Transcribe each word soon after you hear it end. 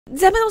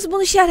Zəmin olsun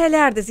bunu şərh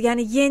eləyərdiniz.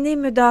 Yəni yeni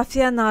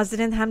müdafiə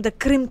nazirinin həm də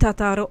Krim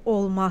tatarı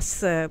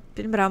olması,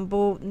 bilmirəm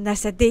bu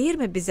nəsə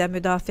deyirmi bizə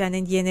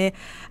müdafiənin yeni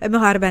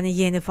müharibənin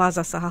yeni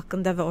fazası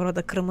haqqında və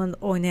orada Krimin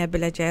oynaya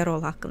biləcəyi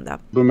rol haqqında?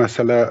 Bu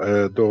məsələ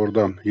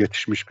doğrudan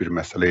yetişmiş bir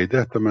məsələ idi.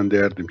 Hətta mən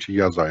deyərdim ki,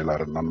 yaz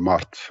aylarından,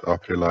 mart,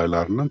 aprel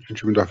aylarından.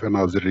 Çünki Müdafiə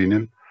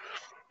Nazirliyinin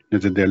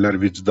necə deyirlər,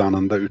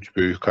 vicdanında 3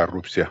 böyük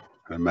korrupsiya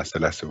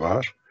məsələsi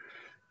var.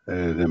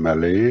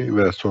 Deməli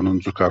və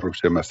sonuncu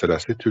korrupsiya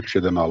məsələsi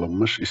Türkiyədən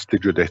alınmış isti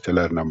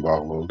gödəkçələrlə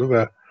bağlı oldu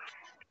və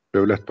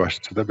dövlət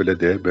başçısı da belə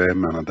deyək, bəyan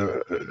mənada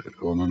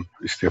onun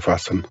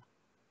istifasını,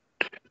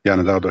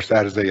 yəni daha doğrusu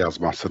ərizə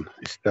yazmasını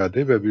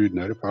istədi və bu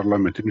günləri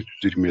parlamentin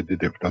 327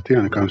 deputatı,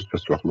 yəni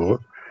konstitusiya çoxluğu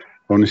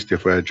onu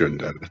istifaya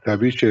göndərdi.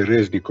 Təbii ki,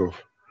 Reznikov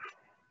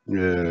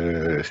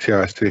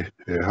siyasi,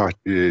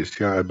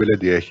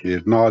 belə deyək,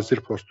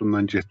 nazir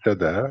postundan getsə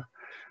də,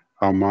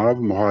 amma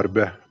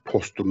müharibə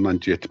postundan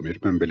getmir,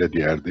 mən belə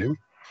deyərdim.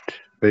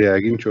 Və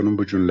yəqin ki, onun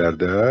bu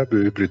günlərdə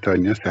Böyük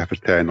Britaniya səfir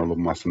təyin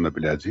olunmasını da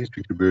biləcəyik.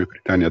 Çünki Böyük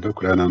Britaniyada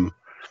Ukraynanın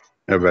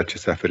əvvəlki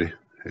səfiri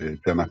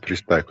cənab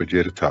Pristayko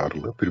geri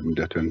çağırılıb bir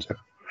müddət öncə.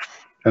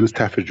 Yəni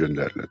səfir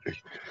göndəriləcək.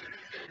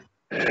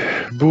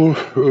 Bu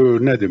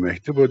nə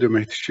deməkdir? Bu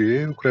deməkdir ki,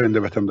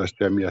 Ukraynada vətəndaş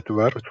cəmiyyəti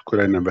var.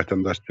 Ukrayna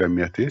vətəndaş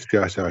cəmiyyəti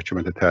siyasi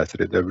hakimiyyətə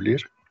təsir edə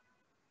bilir.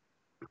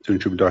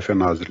 Çünki Müdafiə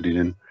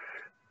Nazirliyinin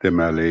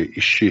deməli,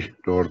 işi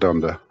doğrudan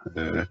da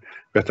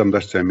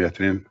vətəndaş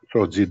cəmiyyətinin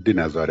çox ciddi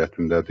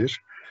nəzarətindədir.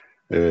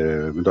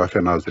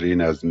 Müdafiə Nazirliyi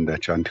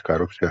nəzdindəki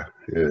antikorrupsiya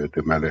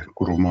deməli,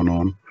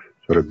 qurumunun,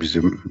 sonra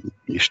bizim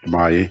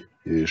ictimai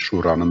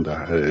şuranın da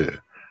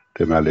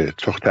deməli,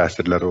 çox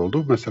təsirləri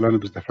oldu. Bu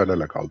məsələni biz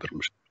dəfələrlə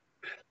qaldırmışıq.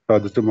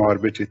 Sadəcə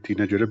müharibə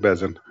getdiyinə görə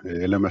bəzən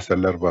elə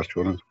məsələlər var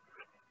ki, onu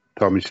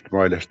tam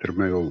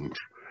ictimailəşdirmək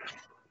olmur.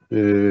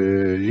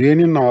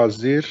 Yeni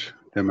nazir,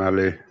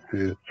 deməli,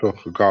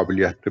 çox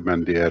qabiliyyətli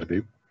mən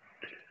deyərdim.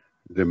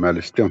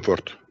 Deməli,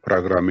 Stanford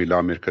proqramı ilə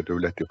Amerika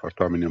Dövlət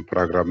Departamentinin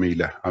proqramı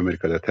ilə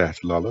Amerikada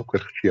təhsil alıb,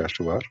 42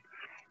 yaşı var.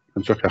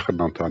 Mən çox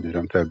yaxından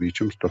tanıyıram, təbii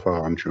ki, Mustafa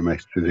Ağanın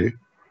köməkçisidir,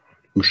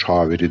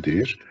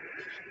 müşaviridir.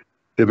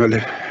 Deməli,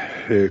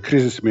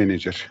 krizis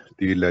menecer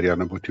deyirlər,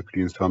 yəni bu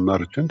tipli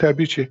insanlar üçün.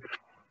 Təbii ki,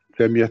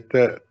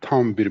 cəmiyyətdə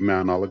tam bir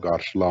mənalı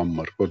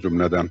qarşılanmır. O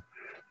cümlədən,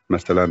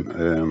 məsələn,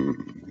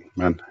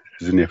 mən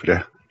sizin efirə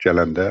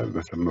gələndə,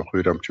 məsələn,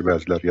 oxuyuram ki,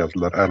 bəzilər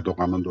yazılar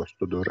Ərdoğanın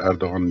dostudur,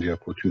 Ərdoğan deyə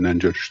Putinlə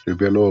görüşdü,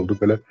 belə oldu,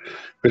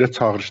 belə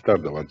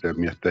çağırışlar da var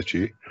cəmiyyətdə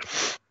ki,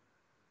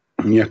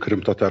 niyə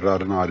Krim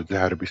tatarların harici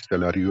hərbi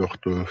hissələri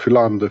yoxdur,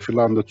 filandı,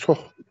 çox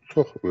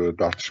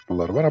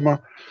tartışmalar var, amma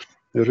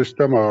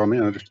Rüstəm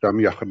ağanı, yəni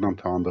Rüstəmi yaxından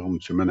tanıdığım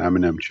üçün mən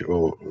əminəm ki,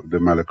 o,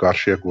 deməli,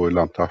 qarşıya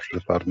qoyulan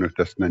tapşırıqların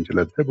öhdəsindən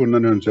gələcək.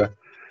 Bundan öncə,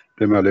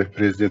 deməli,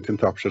 prezidentin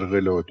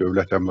tapşırığı ilə o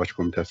Dövlət Əmlak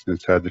Komitəsinin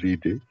sədri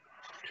idi.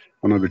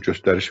 Ona bir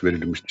göstəriş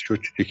verilmişdi ki, o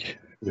kiçik,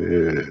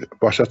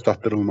 başa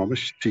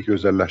çatdırılmamış kiçik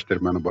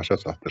özəlləşdirməni başa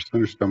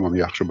çatdırsın. Rüstəm onu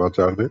yaxşı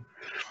bacardı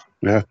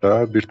və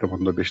hətta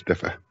 1,5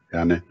 dəfə,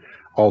 yəni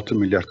 6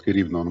 milyard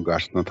qrivna onun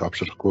qarşısına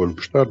tapşırıq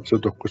qoyulmuşlar.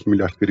 9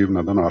 milyard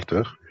qrivnadan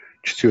artıq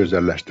kiçik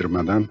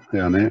özəlləşdirmədən,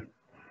 yəni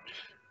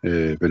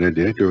belə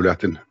deyək,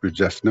 dövlətin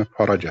büdcəsinə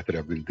para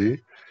gətirə bildi.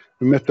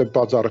 Ümumiyyətlə,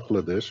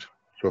 bacarıqlıdır,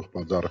 çox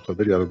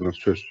bacarıqlıdır, yəni buna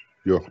söz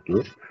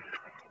yoxdur.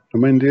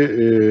 Amma indi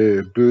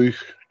böyük,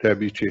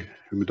 təbii ki,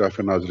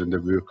 Müdafiə Nazirində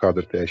böyük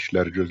kadr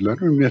dəyişiklikləri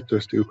gözlənir.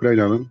 Ümumiyyətlə,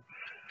 Ukraynanın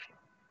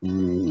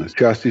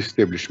siyasi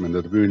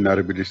establishment'də bu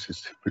günləri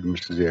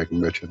bilmirsiniz yəqin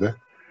bəlkə də.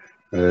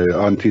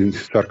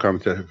 Anti-İnsar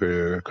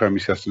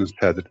Komissiyasının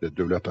sədri də,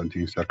 Dövlət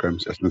Anti-İnsar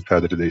Komissiyasının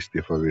sədri də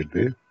istifa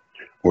verdi,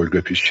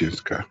 Olga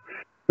Pişkinska.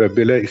 Və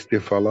belə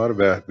istifalar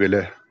və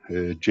belə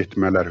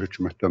getmələr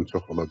hökumətdən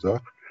çox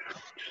olacaq.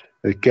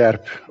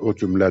 Qərb o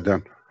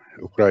cümlədən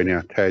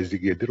Ukraynaya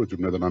təzyiq edir, o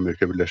cümlədən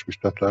Amerika Birləşmiş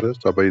Ştatları,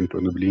 sabah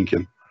Antony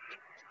Blinken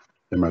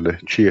deməli,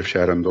 Kiyev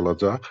şəhərində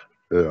olacaq,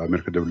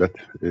 Amerika Dövlət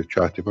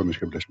Katibi,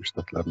 Amerika Birləşmiş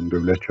Ştatlarının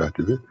dövlət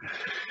katibi.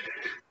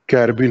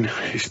 Qərbin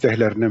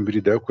istəklərindən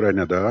biri də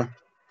Ukraynada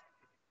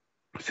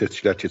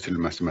seçkilər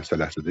keçirilməsi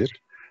məsələsidir.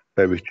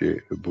 Təbii ki,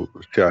 bu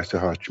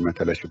siyasi hakimiyyət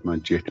hələ ki buna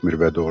getmir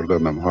və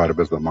doğrudan da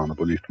müharibə zamanı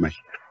bunu itmək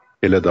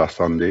elə də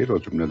asan deyil, o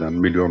cümlədən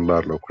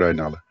milyonlarla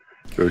Ukraynalı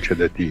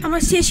ölkədə deyil.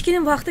 Amma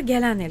seçkinin vaxtı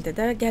gələn ildir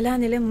də,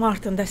 gələn ilin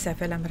martında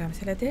səhv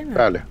eləmirəmsə, elə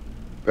deyilmi?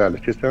 Bəli,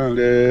 keçən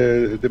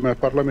demək,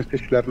 parlament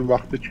seçkilərinin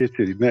vaxtı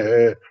keçir.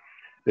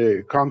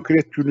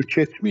 Konkret günü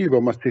keçməyib,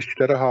 amma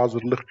seçkilərə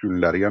hazırlıq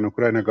günləri, yəni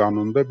Ukrayna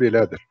qanununda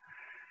belədir.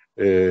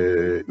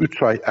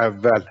 3 ay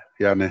əvvəl,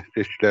 yəni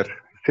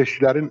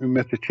seçkilərin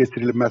ümumiyyətlə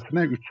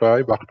keçirilməsinə 3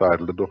 ay vaxt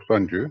ayrılır,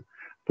 90 gün.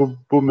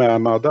 Bu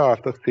mənada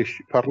artıq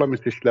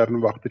parlament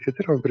seçkilərinin vaxtı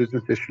keçir, amma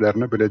prezident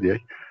seçkilərinə belə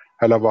deyək,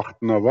 hələ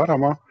vaxtına var,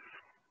 amma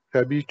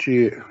təbii ki,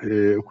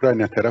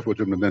 Ukrayna tərəf o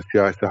cümlədən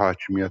siyasi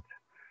hakimiyyət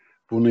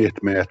bunu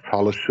etməyə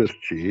çalışır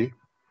ki,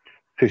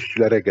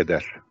 seçkilərə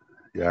qədər,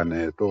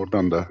 yəni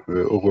doğrudan da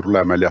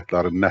uğurlu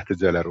əməliyyatların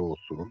nəticələri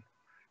olsun.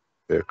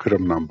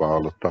 Krımla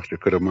bağlı, tutaq ki,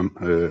 Krımın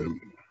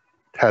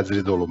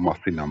təcrid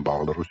olunması ilə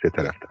bağlı Rusiya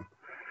tərəfdən.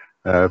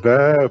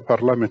 və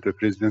parlament və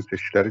prezident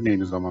seçkiləri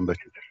eyni zamanda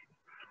keçir.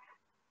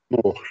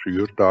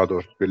 Oxşuyur, daha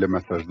doğrusu belə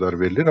mesajlar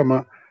verilir,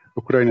 amma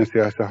Ukrayna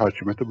siyasi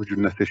hakimiyyəti bu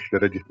günlə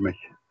seçkilərə getmək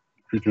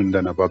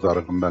gücündə, nə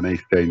bacarığında, nə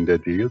istəyində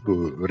deyil.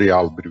 Bu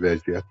real bir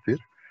vəziyyətdir.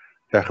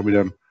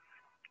 Təxminən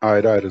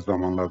ayrı-ayrı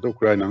zamanlarda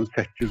Ukraynanın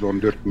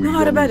 8-14 milyon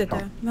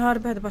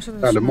müharibədir, başa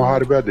düşürəm. Bəli,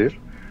 müharibədir.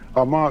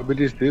 Amma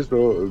bilirsiniz,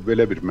 o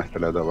belə bir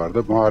məsələ də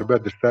vardır.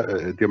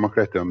 Müharibədirsə,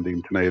 demokratiyanı da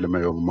imtina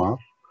eləmək olmaz.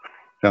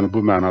 Yəni,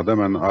 bu mənada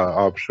mən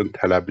ABŞ-ın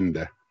tələbini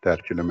də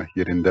dərk eləmək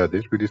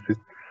yerindədir. Bilirsiniz,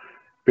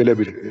 belə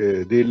bir,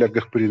 deyirlər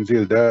 41-ci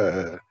ildə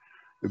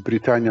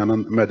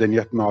Britaniyanın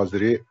mədəniyyət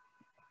naziri,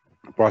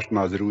 baş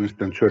naziri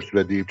Winston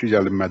Churchill deyib ki,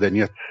 gəlin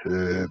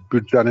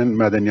büdcənin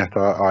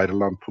mədəniyyətə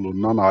ayrılan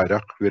pulundan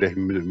ayraq verək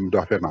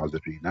müdafiə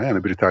nazirliyinə,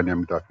 yəni Britaniya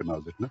müdafiə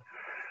nazirliyinə.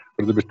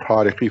 Burada bir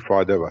tarixi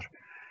ifadə var.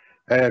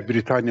 Əgər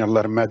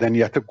Britaniyalılar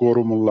mədəniyyəti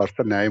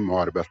qorumurlarsa, nəyin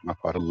müharibəsini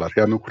aparırlar?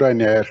 Yəni,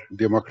 Ukrayna əgər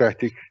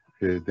demokratik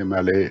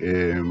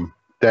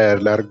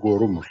dəyərləri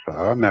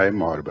qorumursa, nəyin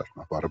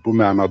müharibəsini aparır? Bu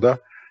mənada,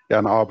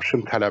 yəni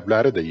ABŞ-ın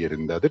tələbləri də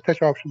yerindədir.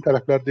 Tək ABŞ-ın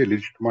tələbləri deyil,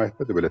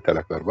 ictimaiyyətdə də belə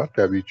tələblər var,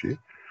 təbii ki.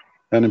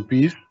 Yəni,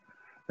 biz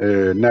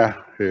nə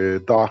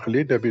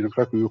daxili, nə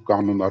beynəlxalq hüquq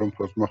qanunlarını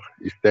pozmaq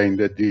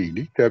istəyində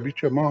deyilik. Təbii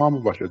ki, amma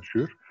hamı başa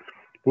düşür.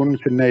 Bunun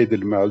üçün nə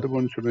edilməlidir?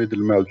 Bunun üçün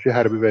edilməlidir ki,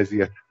 hərbi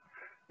vəziyyət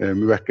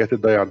müvəqqəti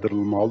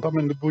dayandırılmalıdır.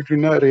 Amma indi bu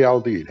günə real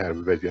deyil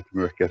hərbi vəziyyət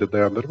müvəqqəti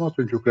dayandırılmalı.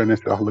 Çünki Ukrayna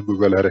silahlı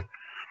qüvvələri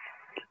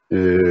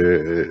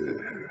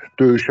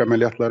döyüş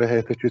əməliyyatları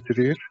həyata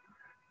keçirir.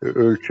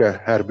 Ölkə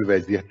hərbi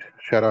vəziyyət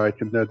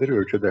şəraitindədir.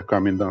 Ölkədə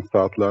komendant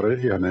saatları,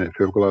 yəni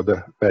fövqəladə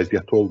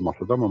vəziyyət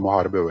olmasa da, amma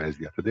müharibə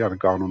vəziyyətidir. Yəni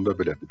qanunda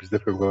belədir. Bizdə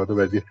fövqəladə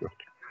vəziyyət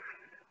yoxdur.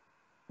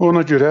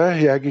 Ona görə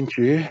yəqin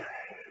ki,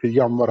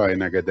 yanvar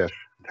ayına qədər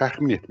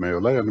təxmin etmək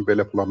olar, yəni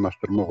belə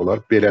planlaşdırmaq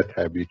olar. Belə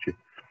təbii ki,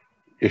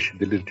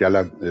 eşidilir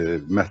gələn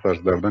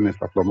mesajlardan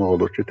hesablamaq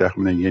olur ki,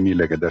 təxminən yeni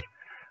ilə qədər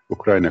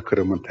Ukrayna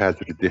Krımın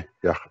təcridi,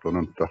 yaxud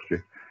onun tutaq ki,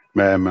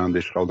 müəyyən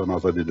mənada işğaldan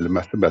azad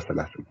edilməsi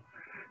məsələsini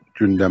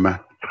gündəmə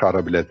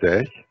çıxara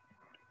biləcək.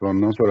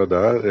 Ondan sonra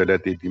da elə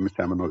dediyimiz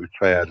həmin o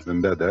 3 ay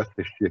ərzində də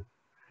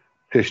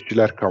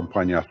seçkilər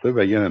kampaniyası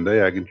və yenə də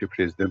yəqin ki,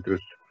 prezident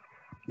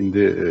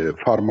indi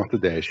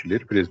formatı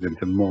dəyişilir.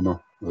 Prezidentin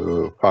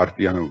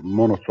yəni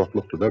mono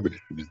çoxluqdur da,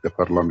 bilirsiniz, bizdə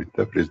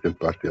parlamentdə prezident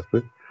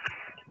partiyası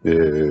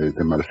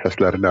deməli,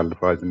 səslərin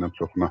 50%-dən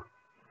çoxuna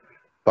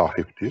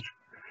sahibdir.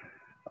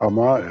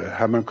 Amma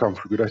həmən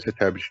konfigurasiya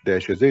təbii ki,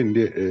 dəyişəcək.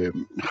 İndi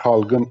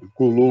xalqın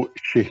qulu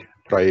 2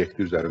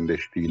 proyekti üzərində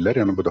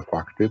işləyirlər. Yəni, bu da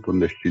faktdır.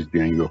 Bunu da heç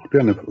izləyən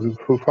yoxdur. Yəni,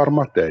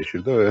 format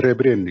dəyişir də.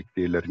 Rebranding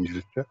deyirlər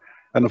İngiliscə.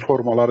 Yəni,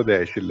 formaları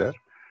dəyişirlər.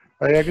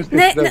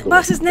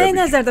 Siz nəyi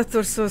nəzərdə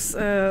tutursunuz?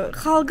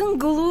 Xalqın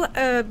qulu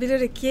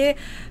bilirik ki,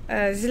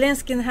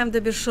 Zelenskinin həm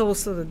də bir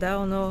şousudur da,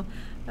 onu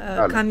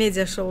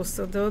komediya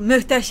şousudur.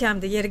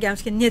 Möhtəşəmdir. Yeri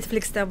gəlmiş ki,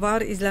 Netflixdə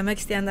var.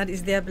 İzləmək istəyənlər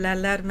izləyə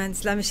bilərlər. Mən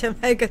izləmişəm.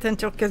 Həqiqətən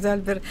çox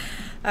gözəl bir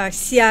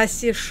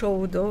siyasi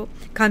şoudur,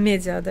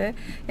 komediyadır.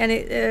 Yəni,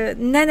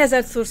 nə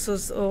nəzərdə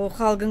tutursunuz o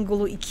Xalqın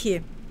Qulu 2?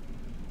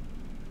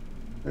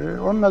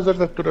 Onu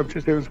nəzərdə tuturam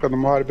ki, Sevinç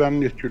xanım,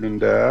 müharibənin ilk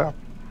günündə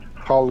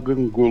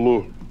Xalqın Qulu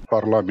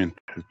parlament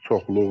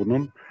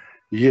çoxluğunun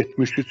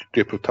 73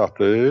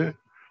 deputatı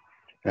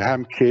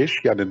həm keş,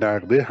 yəni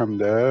nəqdi, həm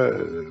də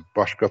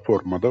başqa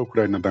formada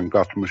Ukraynadan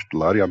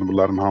qaçmışdılar. Yəni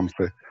bunların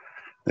hamısı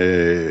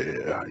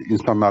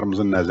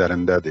insanlarımızın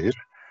nəzərindədir.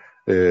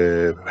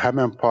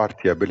 Həmən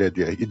partiya, belə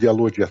deyək,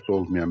 ideologiyası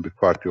olmayan bir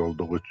partiya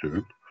olduğu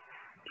üçün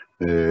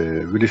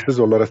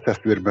bilirsiniz, onlara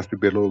səs verməsi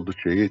belə oldu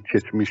ki,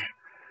 keçmiş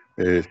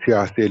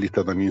siyasi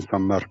elitadan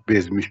insanlar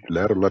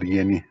bezmişdilər, onlar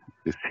yeni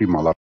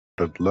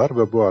simalardılar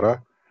və bu ara,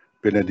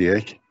 belə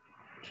deyək,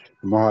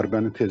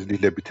 müharibəni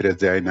tezliklə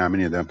bitirəcəyini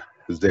əmin edən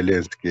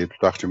Zelenski,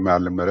 tutaq ki,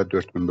 müəllimlərə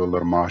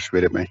 $4000 maaş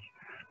vermək,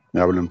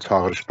 nə bilim,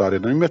 çağırışlar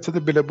edən. Ümumiyyətlə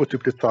də belə bu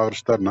tipli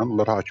çağırışlarla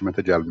onlar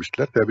hakimiyyətə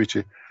gəlmişdilər. Təbii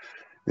ki,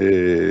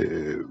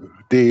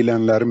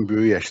 deyilənlərin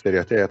böyük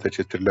əksəriyyəti həyata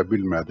keçirilə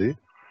bilmədi.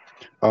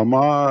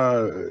 Amma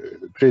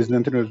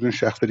prezidentin özünün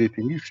şəxsi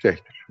reytingi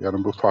yüksəkdir.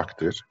 Yəni, bu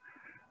faktdır.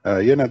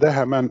 Yenə də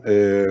həmən,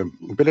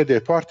 belə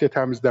deyək, partiya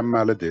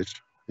təmizlənməlidir.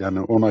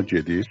 Yəni, ona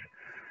gedir.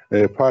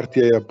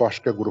 Partiyaya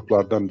başqa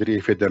qruplardan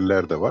dirif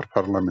edənlər də var.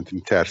 Parlamentin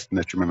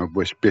içərisində ki, mən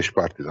 5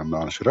 partiyadan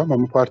danışıram.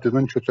 Amma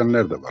partiyadan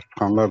köçənlər də var.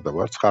 Çıxanlar da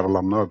var,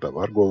 çıxarılanlar da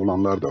var,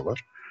 qovulanlar da var.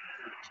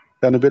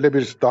 Yəni, belə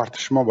bir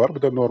tartışma var.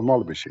 Bu da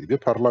normal bir şeydir.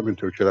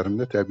 Parlament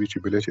ölkələrində təbii ki,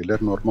 belə şeylər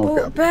normal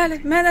qəbul.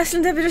 Bəli, mən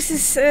əslində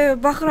bilirsiniz,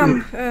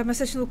 baxıram,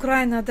 məsəl üçün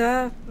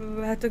Ukraynada,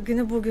 hətta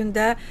günü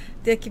bugündə,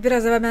 deyək ki,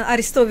 biraz əvvəl mən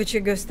Aristoviçi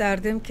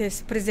göstərdim ki,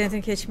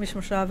 prezidentin keçmiş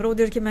müşaviri. O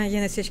deyir ki, mən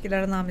yenə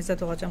seçkilərə namizəd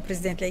olacağım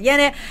prezidentliyə.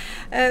 Yəni,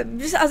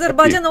 biz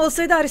Azərbaycan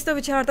olsaydı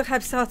Aristoviçi artıq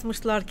həbsə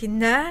atmışdılar ki,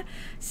 nə?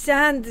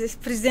 Sən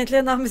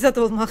prezidentliyə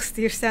namizəd olmaq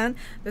istəyirsən.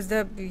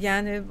 Özdə,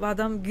 yəni,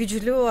 adam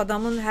güclü, o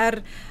adamın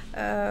hər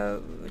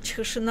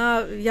çıxışına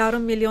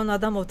yarım milyon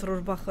adam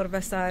oturur, baxır və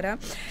s.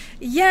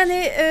 Yəni,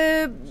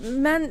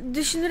 mən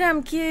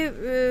düşünürəm ki,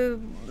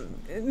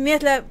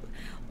 ümumiyyətlə,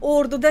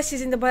 orduda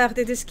sizin də bayaq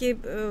dediniz ki,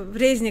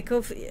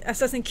 Reznikov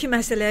əsasən iki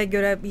məsələyə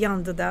görə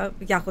yandı da,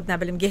 yaxud nə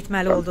bilim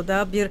getməli oldu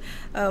da, bir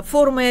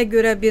formaya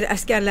görə, bir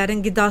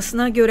əskərlərin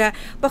qidasına görə.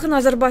 Baxın,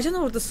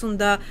 Azərbaycan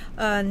ordusunda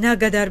nə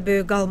qədər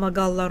böyük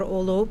qalmaqallar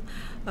olub.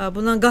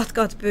 Bundan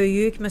qat-qat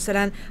böyük.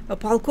 Məsələn,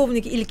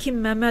 polkovnik İlkin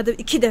Məmmədov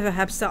 2 dəfə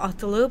həbsə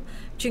atılıb.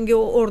 Çünki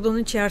o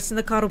ordunun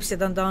içərisində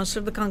korrupsiyadan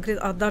danışırdı,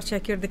 konkret adlar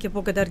çəkirdi ki, bu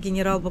qədər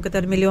general, bu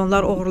qədər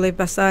milyonlar oğurlayıb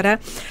və s.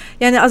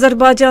 Yəni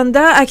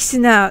Azərbaycanda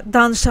əksinə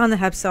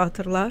danışanı həbsə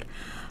atırlar.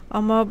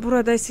 Amma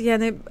burada isə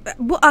yəni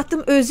bu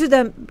addım özü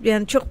də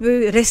yəni çox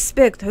böyük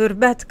respekt,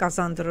 hörmət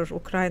qazandırır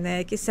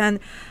Ukraynaya ki,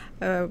 sən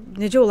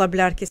necə ola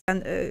bilər ki,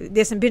 sən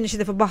deyəsən bir neçə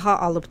dəfə baha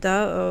alıb da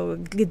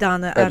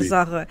qidanı,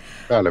 ərzağı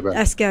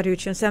əskəri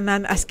üçün. Sən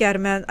mənim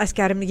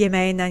əskərimin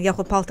yeməyi ilə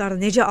yaxud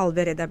paltarını necə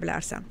alver edə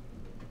bilərsən?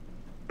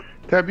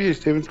 Təbii,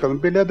 Sevinç xanım,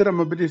 belədir,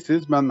 amma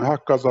bilirsiniz, mən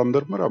haqq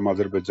qazandırmıram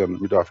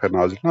Azərbaycan Müdafiə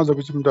Nazirliyinin.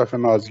 Azərbaycan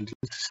Müdafiə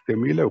Nazirliyinin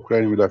sistemi ilə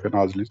Ukrayna Müdafiə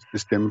Nazirliyinin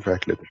sistemi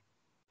fərqlidir.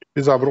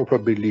 Biz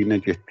Avropa Birliyinə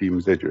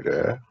getdiyimizə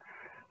görə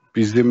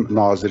bizim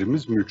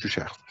nazirimiz mülki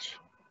şəxsdir.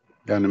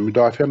 Yəni,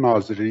 Müdafiə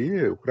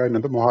Nazirliyi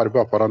Ukraynada müharibə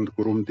aparan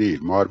qurum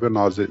deyil.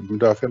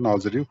 Müdafiə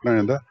Nazirliyi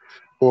Ukraynada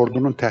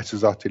ordunun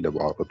təchizatı ilə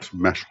bağlıdır,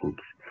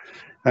 məşğuldur.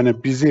 Yəni,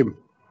 bizim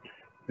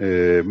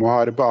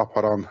müharibə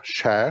aparan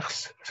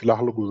şəxs,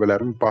 silahlı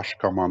qüvvələrin baş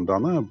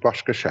komandanı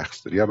başqa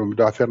şəxsdir. Yəni,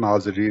 Müdafiə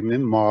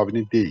Nazirliyinin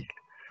müavini deyil.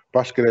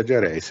 Baş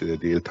qərəcə rəisi də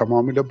deyil.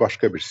 Tamamilə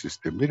başqa bir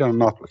sistemdir. Yəni,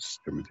 NATO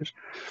sistemidir.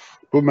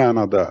 Bu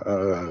mənada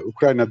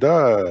Ukraynada,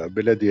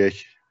 belə deyək,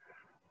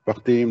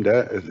 bax, deyim də,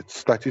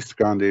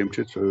 statistikanı deyim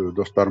ki,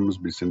 dostlarımız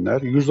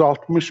bilsinlər,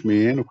 160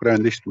 min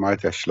Ukraynada ictimai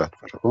təşkilat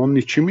var.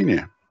 Onun 2 mini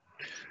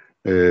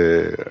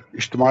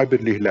ictimai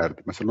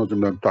birliklərdir. Məsələn, o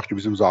cümlə tutaq ki,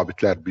 bizim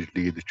zabitlər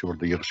birliyidir ki,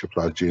 orada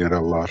yığışıblar,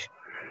 generallar,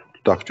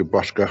 tutaq ki,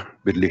 başqa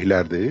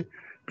birliklərdir.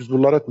 Biz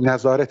bunlara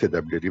nəzarət edə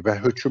bilirik və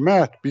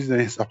hökumət bizlə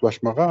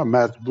hesablaşmağa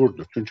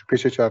məcburdur. Çünki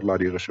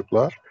peşəkarlar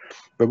yığışıblar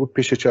və bu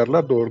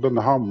peşəkarlar doğrudan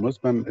hamımız,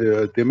 mən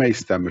demək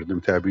istəmirdim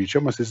təbii ki,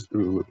 amma siz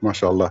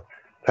maşallah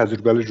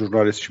təcrübəli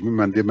jurnalist kimi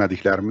mən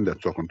demədiklərimin də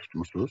çoxunu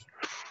tutmuşsunuz.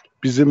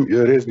 Bizim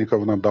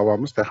Reznikovla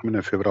davamımız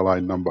təxminən fevral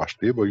ayından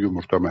başlayıb, o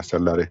yumurta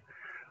məsələləri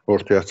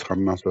ortaya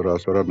çıxandan sonra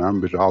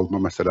bir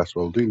alma məsələsi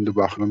oldu. İndi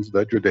baxınız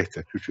da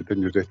gödəkcə, Türkiyədən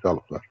gödəkcə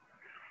alıblar.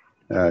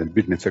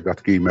 Bir neçə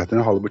qat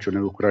qiymətini, halbuki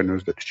Ukrayna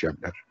özü də tikə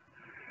bilər.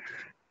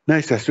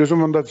 Nəysə,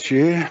 sözüm ondadır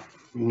ki,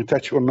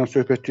 tək ondan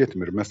söhbət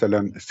getmir.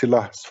 Məsələn,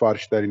 silah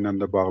sifarişləri ilə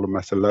də bağlı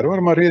məsələlər var,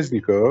 amma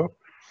Reznikov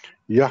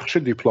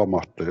yaxşı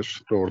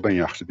diplomatdır, doğrudan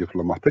yaxşı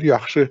diplomatdır,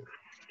 yaxşı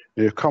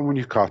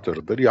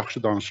kommunikatordur,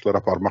 yaxşı danışıqlar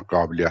aparmaq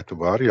qabiliyyəti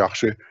var,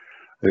 yaxşı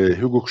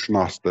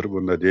hüquqşünasdır,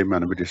 bunu da deyim,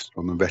 mənim bilirsiniz,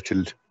 onun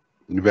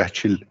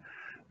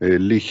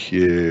vəkillik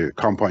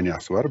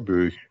kampaniyası var,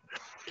 böyük.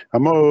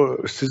 Amma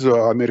siz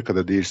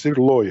Amerikada deyirsiniz,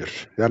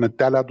 lawyer, yəni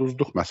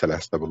dələduzluq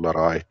məsələsi də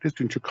bunlara aiddir.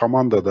 Çünki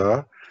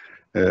komandada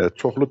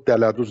çoxlu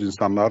dələduz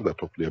insanları da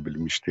toplaya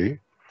bilmişdi.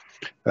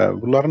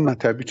 Bunların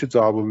təbii ki,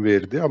 cavabını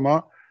verdi,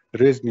 amma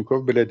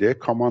Reznikov belə deyək,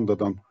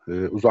 komandadan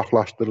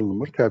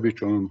uzaqlaşdırılmır. Təbii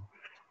ki, onun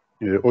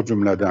o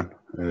cümlədən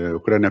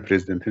Ukrayna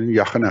prezidentinin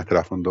yaxın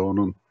ətrafında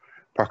onun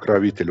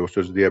pakraviteli, o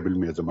sözü deyə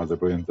bilməyəcəm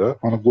Azərbaycanda,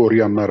 onu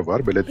qoruyanlar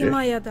var, belə deyək.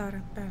 Himayədarı.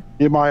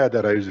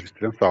 Himayədara üzr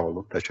istəyirəm, sağ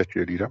olun,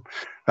 təşəkkür edirəm.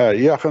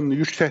 Yaxın,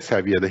 yüksək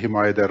səviyyədə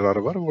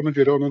himayədarları var, ona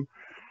görə onun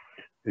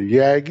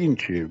yəqin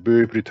ki,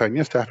 Böyük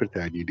Britaniya səfir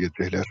təyin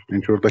edəcəklər.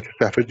 Çünki oradakı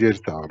səfir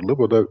geri çağırılıb,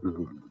 o da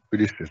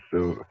bilirsiniz,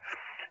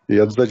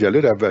 yadınıza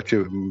gəlir,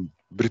 əvvəlki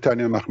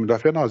Britaniyanın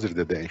müdafiə naziri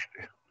də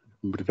dəyişdi.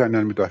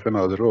 Britaniyanın müdafiə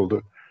naziri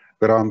oldu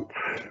Grant,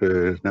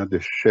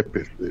 nədir,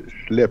 Schleps,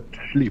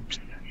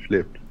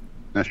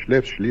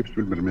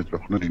 bilmirəm, necə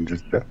oxunur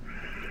İngilizcə.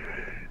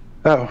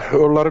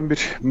 Onların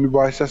bir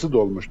mübahisəsi də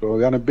olmuşdu.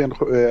 Yəni, ben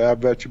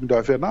əvvəlki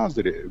müdafiə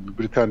naziri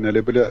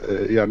Britaniyalı belə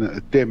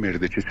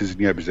demirdi ki, siz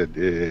niyə bizə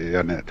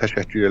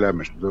təşəkkür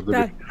eləmirsiniz. Orada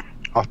bir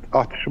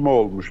atışma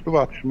olmuşdu və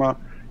atışma,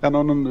 yəni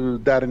onun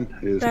dərin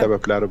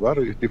səbəbləri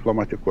var,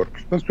 diplomatik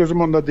korpusdan.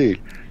 Sözüm onda deyil.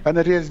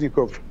 Yəni,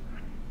 Reznikov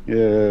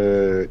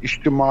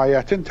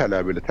ictimaiyyətin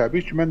tələbidir.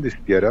 Təbii ki, mən də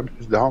istəyərəm,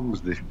 siz də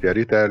hamımız da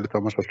istəyərik, dəyərli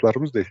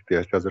tamaşaçılarımız da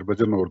istəyər ki,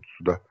 Azərbaycan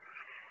ordusu da,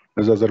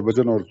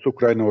 Azərbaycan ordusu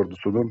Ukrayna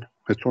ordusunun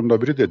heç onda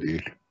biri də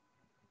deyil.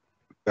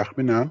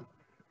 Təxminən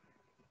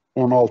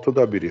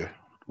 16'da biri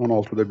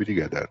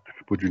qədərdir.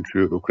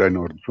 Bugünkü Ukrayna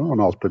ordusunun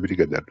 16'da biri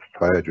qədərdir.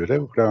 Sayaya görə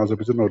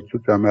Azərbaycan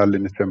ordusu cəmi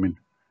 50 neçə min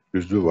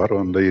üzvü var.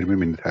 Onda 20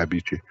 min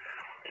təbii ki,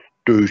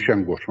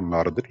 döyüşən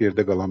qoşunlarıdır.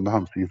 Yerdə qalanda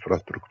hamısı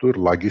infrastruktur,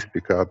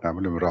 logistika,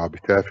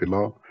 rabitə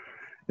filan.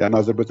 Yəni,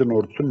 Azərbaycan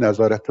ordusunu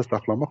nəzarətdə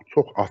saxlamaq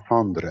çox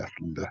asandır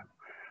əslində.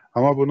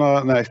 Amma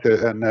buna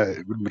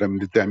bilmirəm,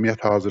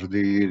 cəmiyyət hazır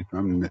deyil,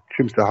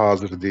 kimsə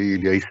hazır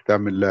deyil, ya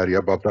istəmirlər,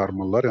 ya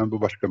bacarmırlar. Yəni,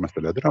 bu başqa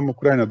məsələdir. Amma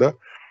Ukraynada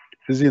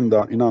sizi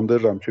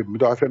inandırıram ki,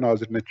 müdafiə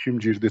nazirinə kim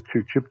girdi,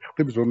 kim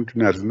çıxdı, biz onun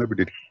gün ərzində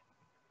bilirik.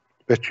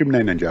 Və kim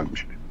nə ilə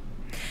gəlmişdi.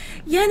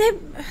 Yəni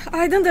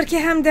aydındır ki,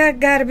 həm də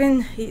Qərbin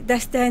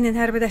dəstəyinin,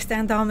 hərbi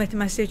dəstəyin davam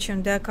etməsi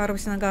üçün də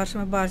korrupsiyaya qarşı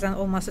mübarizənin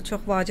olması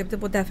çox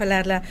vacibdir. Bu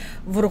dəfələrlə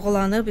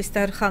vurğulanıb,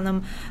 istər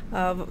xanım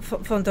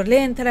von der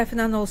Leyen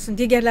tərəfindən olsun,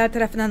 digərləri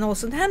tərəfindən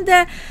olsun. Həm də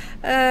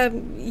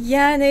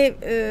yəni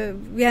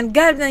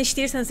Qərblə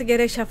işləyirsənsə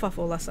gərək şəffaf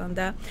olasan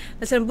da.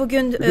 Məsələn,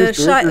 bugün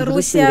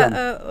Rusiya,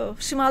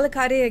 Şimali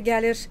Koreya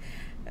gəlir,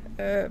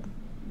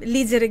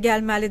 lideri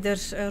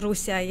gəlməlidir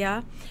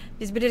Rusiyaya.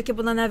 Biz bilirik ki,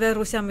 bundan əvvəl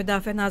Rusiya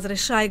Müdafiə Naziri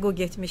Şaygu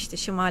getmişdi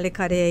Şimali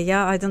Koreyaya.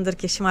 Aydındır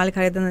ki, Şimali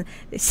Koreyadan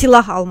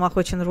silah almaq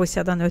üçün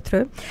Rusiyadan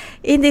ötürü.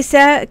 İndi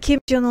isə Kim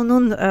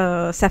Jong-un'un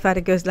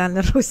səfəri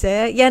gözlənilir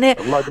Rusiyaya. Yəni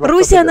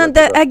Rusiyanın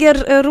da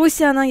əgər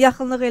Rusiyanın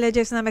yaxınlıq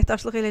eləyəcəksən,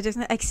 əməkdaşlıq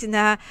eləyəcəksən,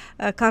 əksinə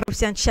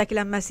korrupsiyanın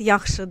çiçəklənməsi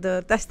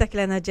yaxşıdır,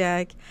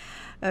 dəstəklənəcək.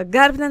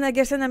 Qərblə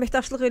əgər sən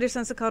əməkdaşlıq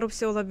edirsənsə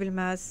korrupsiya ola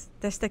bilməz,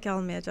 dəstək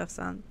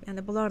almayacaqsan.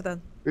 Yəni bunlardan.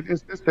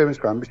 Sevinç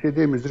xanım, bir şey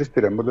deyim, üzr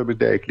istəyirəm. Burada bir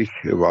dəqiqlik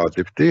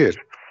vacibdir.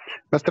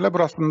 Məsələ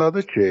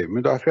burasındadır ki,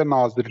 Müdafiə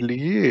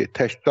Nazirliyi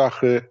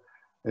təkcə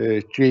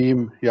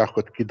geyim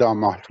yaxud qida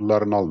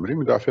məhsullarını almır.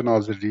 Müdafiə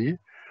Nazirliyi,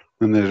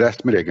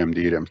 rəsmi rəqəm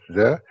deyirəm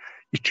sizə,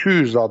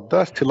 200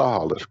 adda silah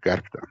alır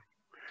Qərbdən.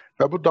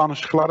 Və bu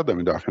danışıqları da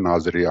Müdafiə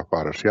Nazirliyi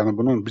aparır. Yəni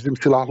bizim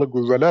silahlı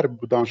qüvvələr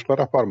bu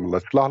danışıqları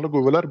aparmırlar. Silahlı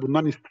qüvvələr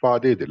bundan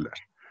istifadə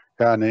edirlər.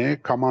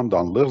 Yəni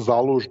komandanlıq,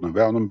 Zaluzhny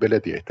və onun belə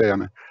deyək də,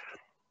 yəni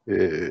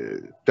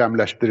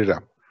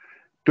dəmləşdirirəm.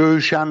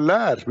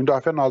 Döyüşənlər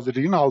Müdafiə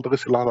Nazirliyinin aldığı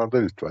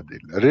silahlardan istifadə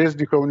edirlər.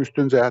 Reznikovun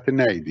üstün cəhəti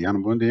nə idi?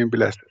 Yəni bunu deyin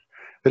biləsiniz.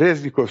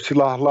 Reznikov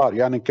silahlar,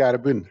 yəni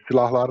Qərbin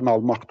silahlarını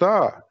almaqda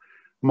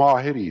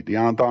mahir idi.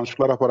 Yəni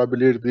danışıqlar apara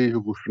bilirdi,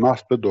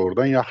 hüquqşünasdır,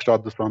 doğrudan yaxşı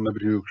adlı sanında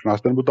bir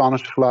hüquqşünasdır. Bu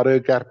danışıqları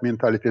Qərb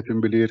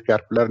mentalitetini bilir,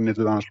 Qərblər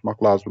necə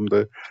danışmaq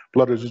lazımdır.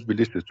 Bunlar özünüz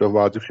bilirsiniz, çox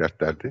vacib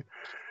şərtlərdir.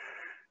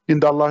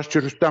 İndi Allah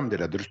şükür Rüstəm də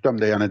elədir. Rüstəm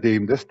də yəni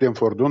deyim də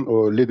Stanfordun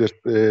o lider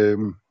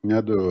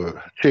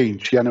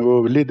change, yəni o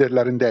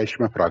liderlərin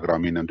dəyişmə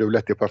proqramı ilə,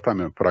 Dövlət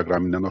Departamenti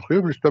proqramı ilə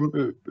oxuyub. Rüstəm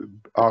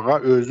ağa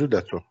özü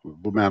də çox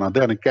bu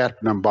mənada, yəni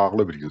Qərblə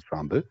bağlı bir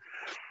insandır.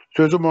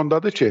 Sözüm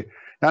ondadır ki,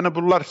 yəni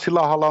bunlar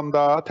silah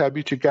alanda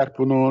təbii ki, Qərb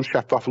bunun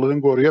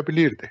şəffaflığını qoruya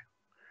bilirdi.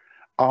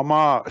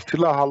 Amma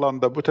silah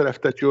alanda bu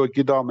tərəfdəki o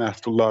qida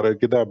məhsulları,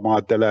 qida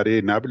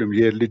maddələri, nə bilim,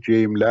 yerli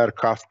geyimlər,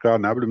 kaska,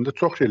 nə bilim də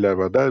çox şeylər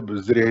var da,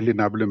 zirehli,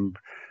 nə bilim,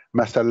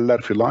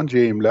 məsələlər filan,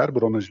 geyimlər,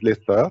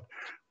 bronziletta.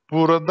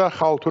 Burada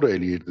xaltur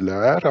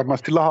eləyirdilər, amma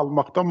silah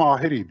almaqda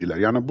mahir idilər.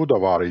 Yəni bu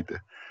da var idi.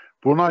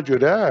 Buna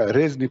görə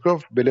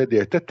Reznikov belə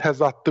deyək də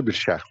təzadlı bir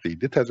şəxs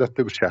idi,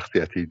 təzadlı bir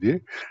şəxsiyyət idi.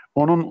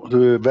 Onun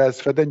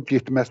vəzifədən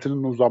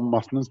getməsinin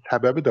uzanmasının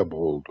səbəbi də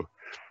bu oldu.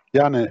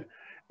 Yəni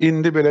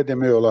İndi belə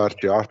demək olar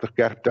ki, artıq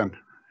Qərbdən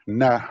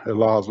nə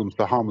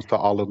lazımsa, hamısı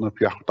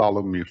alınıb, yaxud da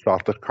alınmayıbsa,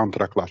 artıq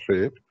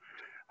kontraktlaşıb,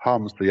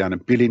 hamısı yəni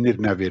bilinir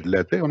nə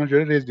veriləcək. Ona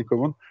görə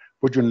Reznikovun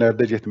bu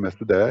günlərdə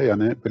getməsi də,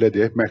 yəni belə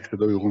deyək,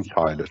 məqsədə uyğun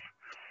sayılır.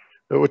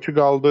 O ki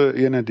qaldı,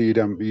 yenə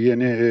deyirəm,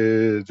 yeni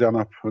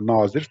cənab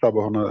nazir,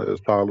 sabah ona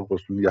sağlıq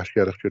olsun,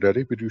 yaşayarıq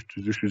görərik, bir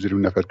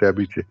 300-320 nəfər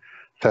təbii ki,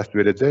 səs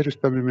verəcək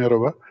Rüstəm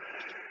Ömərova.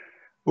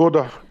 O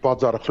da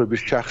bacarıqlı bir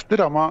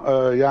şəxsdir, amma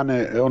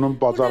yəni onun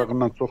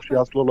bacarığından çox şey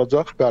asılı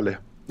olacaq, bəli.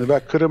 Və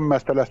Krım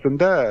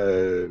məsələsində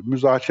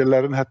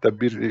müzakirələrin hətta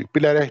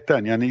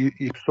bilərəkdən, yəni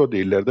İPSO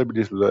deyirlər də,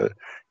 bilirsiniz,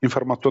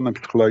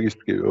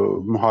 informasiyon-psixologist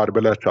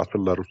müharibələr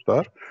çatırlar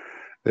ruslar.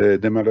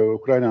 Deməli,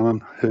 Ukraynanın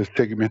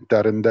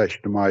segmentlərində,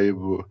 ictimai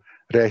bu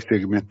rəy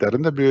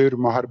segmentlərində böyük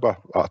müharibə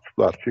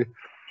atıblar ki,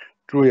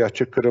 güya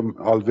ki, Krım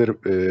alver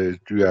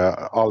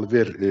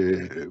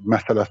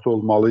məsələsi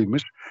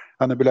olmalıymış.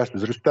 Yəni,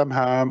 biləsiniz, Rüstəm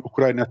həm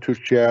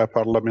Ukrayna-Türkiyə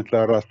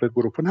parlamentlər arası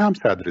qrupun həm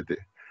sədridir,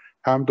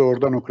 həm də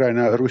oradan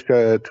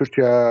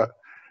Rusiya-Türkiyə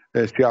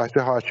siyasi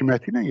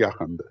hakimiyyəti ilə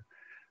yaxındır.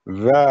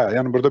 Və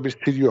yəni burada bir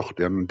sir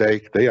yoxdur, yəni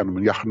dəqiq də,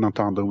 yəni yaxından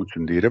tanıdığım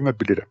üçün deyirəm və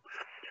bilirəm.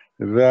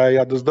 Və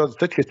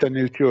yadınızdadırsa, keçən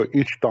ilki o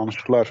ilk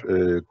danışıqlar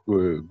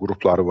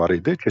qrupları var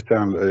idi.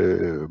 Keçən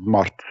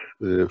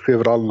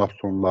fevralın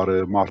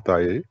sonları, mart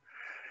ayı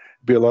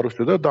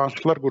Belarusiyada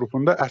danışıqlar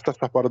qrupunda əsas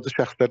aparıcı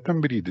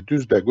şəxslərdən biri idi.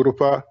 Düzdür,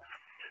 qrupa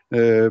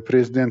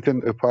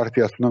Prezidentin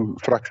partiyasının,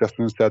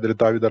 fraksiyasının sədri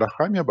David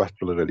Arahamiya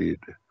başçılıq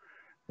eləyirdi.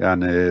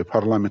 Yəni,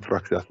 parlament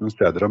fraksiyasının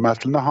sədri. Amma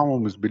əslində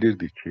hamımız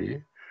bilirdik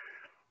ki,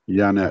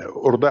 yəni,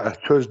 orada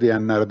söz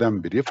deyənlərdən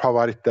biri,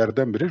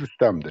 favoritlərdən biri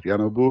Rüstəmdir.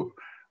 Yəni,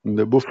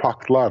 bu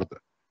faktlardır.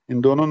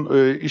 İndi onun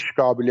iş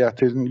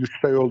qabiliyyətinin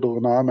yüksək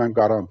olduğuna mən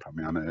qarantam,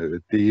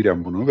 yəni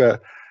deyirəm bunu və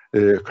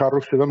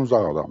korrupsiyadan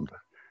uzaq adamdır.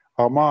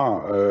 Amma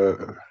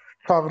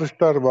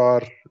çağırışlar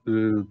var,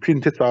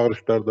 pinti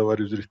çağırışlar da var,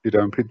 üzr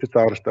istəyirəm. Pinti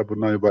çağırışlar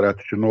bundan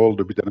ibarətdir ki, nə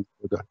oldu?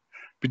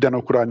 Bir dənə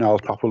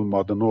Ukraynalı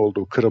tapılmadı, nə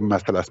oldu? Krım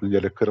məsələsini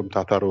gəlir, Krım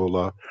tatarı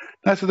ola.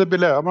 Nəsə də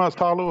belə, amma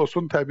sağlıq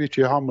olsun, təbii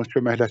ki, hamımız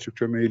köməkləşib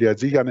kömək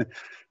eləyəcək. Yəni,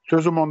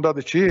 sözüm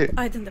ondadır ki,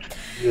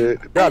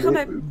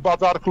 bəli,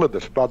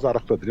 bacarıqlıdır,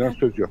 yəni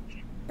söz yoxdur.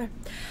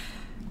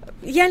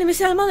 Yəni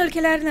müsəlman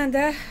ölkələrlə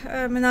də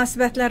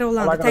münasibətləri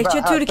olandır.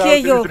 Təkcə Türkiyə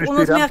yox.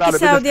 Unutmayaq ki,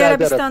 Səudiyyə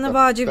Ərəbistanı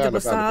vacibdir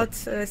bu saat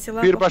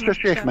silah. Birbaşa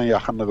Şeyxlə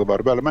yaxınlığı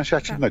var. Bəli, mən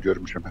şəklində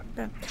görmüşəm.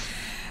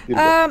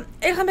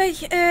 Elxan bəy,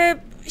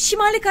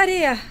 Şimali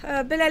Koreya,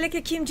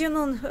 beləliklə Kim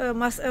Jong-un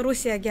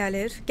Rusiyaya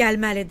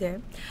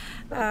gəlməlidir.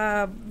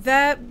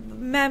 Və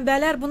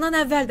mənbələr bundan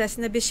əvvəl də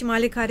əslində bir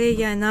Şimali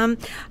Koreya ilə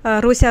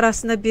Rusiya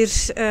arasında bir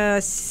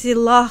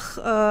silah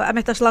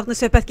əməkdaşlığının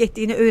söhbət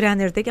getdiyini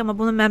öyrənirdik. Amma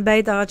bunun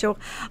mənbəyi daha çox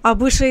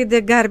ABŞ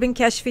idi, Qərbin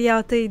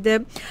kəşfiyyatı idi.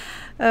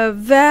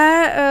 Və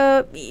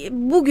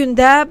bugün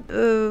də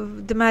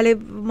deməli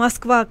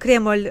Moskva,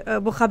 Kreml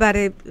bu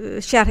xəbəri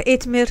şərh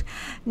etmir.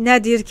 Nə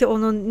deyir ki,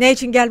 onun nə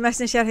üçün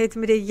gəlməsini şərh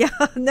etmirik, ya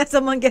nə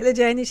zaman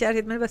gələcəyini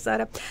şərh etmir və s.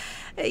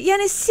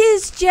 Yəni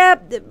sizcə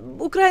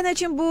Ukrayna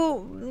üçün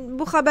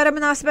bu xəbərə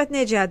münasibət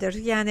necədir?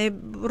 Yəni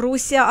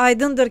Rusiya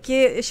aydındır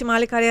ki,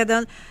 Şimali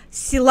Koreyadan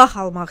silah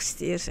almaq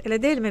istəyir,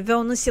 elə deyilmi? Və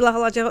onun silah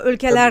alacağı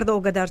ölkələr də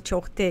o qədər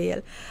çox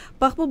deyil.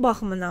 Bax bu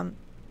baxımdan.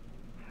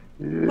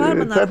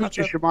 Təbii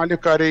ki, Şimali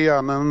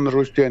Koreyanın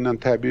Rusiya ilə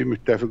təbii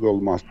müttəfiq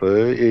olması,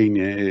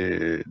 eyni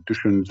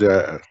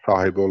düşüncə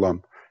sahibi olan,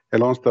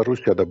 elə onsuz da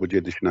Rusiya da bu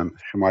gedişlə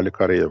Şimali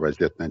Koreya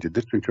vəziyyətinə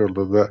gedir. Çünki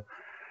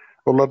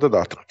onlarda da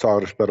artıq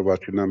çağırışlar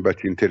var ki,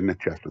 bəlkə internet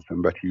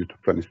kəsilsin, bəlkə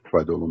YouTube-dan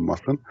istifadə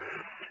olunmasın.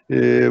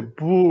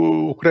 Bu,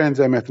 Ukrayna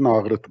cəmiyyətini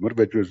ağrıtmır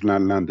və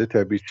gözləniləndir.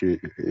 Təbii ki,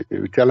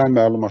 gələn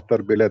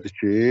məlumatlar belədir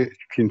ki,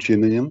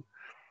 Kinçinin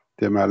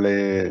deməli,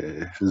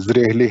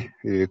 Zrehli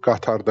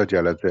Qatarda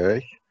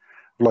gələcək.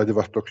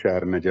 Vladivostok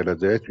şəhərinə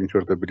gələcək. Çünki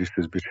orada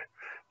bilirsiniz bir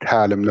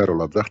təlimlər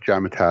olacaq,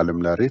 gəmi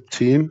təlimləri.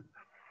 Çin,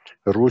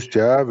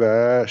 Rusiya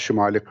və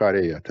Şimali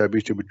Koreya.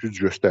 Təbii ki, bu güc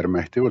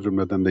göstərməkdir. O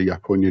cümlədən də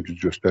Yaponiya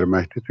güc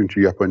göstərməkdir.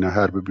 Çünki Yaponiya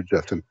hərbi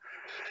büdcəsini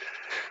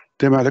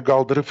deməli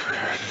qaldırıb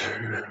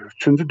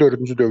 3-cü,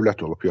 4-cü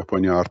dövlət olub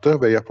Yaponiya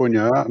artıq və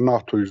Yaponiya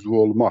NATO üzvü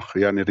olmaq,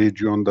 yəni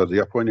regiondadır.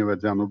 Yaponiya və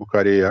Cənubi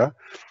Koreya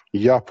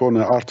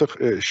Yaponiya artıq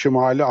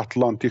Şimali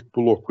Atlantik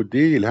bloku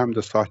deyil, həm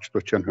də Sakit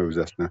Okean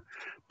hövzəsinə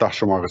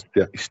daşımaq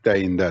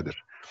istəyindədir.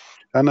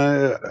 Yəni,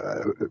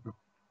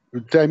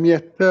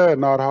 cəmiyyətdə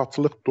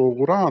narahatçılıq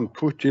doğuran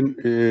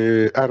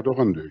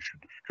Putin-Ərdoğan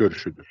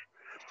görüşüdür.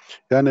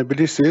 Yəni,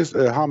 bilirsiniz,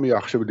 hamı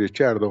yaxşı bilir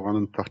ki,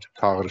 Ərdoğanın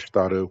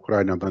çağırışları,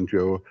 Ukraynadan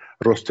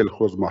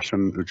Rostelxoz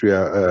maşının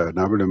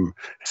nə bilim,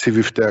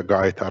 Swift-ə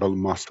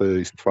qaytarılması,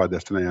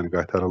 istifadəsinə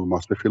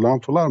qaytarılması filan.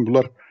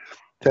 Bunlar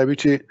təbii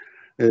ki,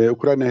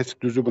 Ukrayna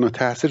heç düzü buna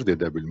təsir də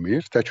edə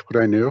bilmir. Tək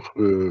Ukrayna yox,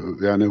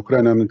 yəni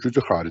Ukraynanın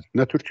gücü xarici.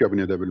 Nə Türkiyə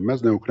bunu edə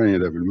bilməz, nə Ukrayna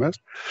edə bilməz.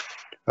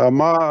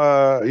 Amma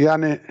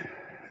yəni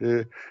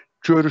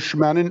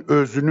görüşmənin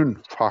özünün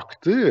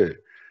faktı,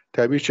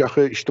 təbii ki,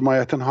 axı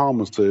ictimaiyyətin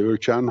hamısı,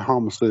 ölkənin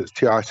hamısı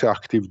siyasi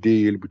aktiv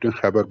deyil, bütün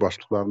xəbər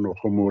başlıqlarını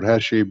oxumur,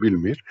 hər şeyi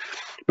bilmir.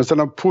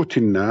 Məsələn,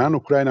 Putinlə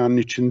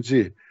Ukraynanın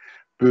ikinci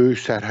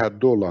böyük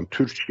sərhəddə olan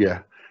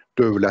Türkiyə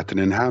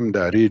dövlətinin, həm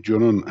də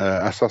regionun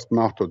əsas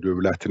NATO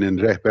dövlətinin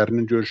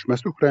rəhbərinin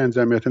görüşməsi Ukrayna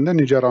cəmiyyətində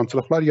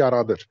nigarançılıqlar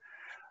yaradır.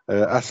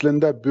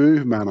 Əslində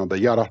böyük mənada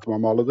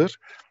yaratmamalıdır.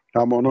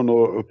 Amma onun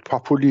o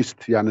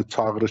populist, yəni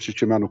çağırışı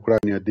ki, mən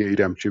Ukraynaya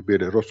deyirəm ki,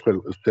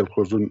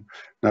 Rostelxozun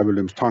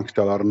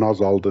sanksiyalarını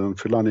azaldın,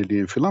 filan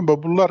eləyin, filan.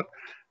 Bunlar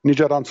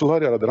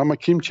nigarançılıqlar yaradır. Amma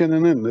Kim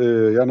Jong-un,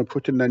 yəni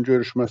Putinlə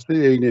görüşməsi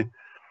eyni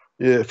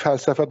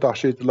fəlsəfə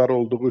daşıyıcıları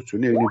olduğu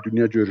üçün, eyni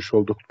dünya görüşü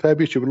olduğu.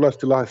 Təbii ki, bunlar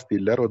silah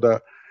istəyirlər. O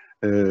da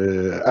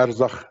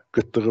ərzaq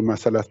qıtlığı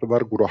məsələsi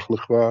var,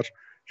 quraqlıq var.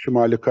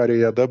 Şimali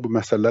Koreyada bu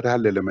məsələləri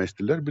həll eləmək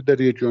istəyirlər. Bir də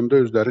regionda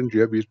özlərin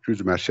güya bir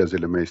güc mərkəzi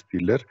eləmək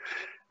istəyirlər.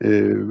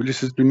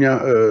 Bilirsiniz, dünya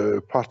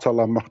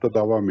parçalanmaqda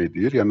davam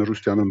edir. Yəni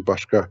Rusiyanın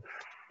başqa,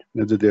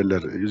 necə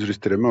deyirlər, üzr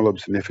istəyirəm, ola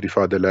bilsin, nefr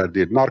ifadələr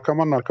deyil.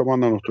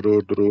 Narkomanla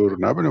oturur, durur,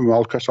 nə bilim,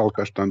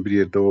 alkaşdan bir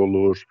yerdə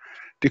olur.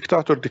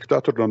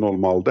 Diktatorla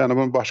olmalıdır.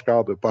 Yəni bunun başqa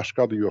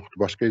adı yoxdur,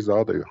 başqa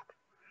izahı da yoxdur.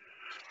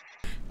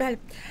 Bəli.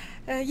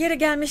 Yerə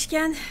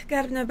gəlmişkən,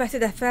 Qərb növbəti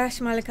dəfə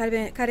Şimali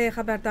Koreya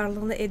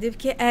xəbərdarlığını edib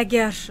ki,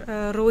 əgər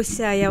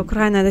Rusiyaya,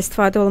 Ukraynada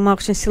istifadə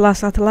olmaq üçün silah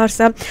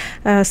satılarsa,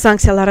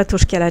 sanksiyalara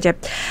tuş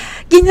gələcək.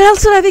 General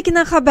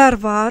Surovikindən xəbər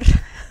var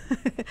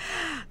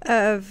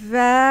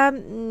və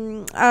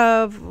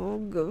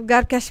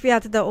Qərb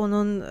kəşfiyyatı da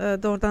onun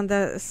doğrudan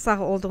da sağ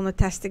olduğunu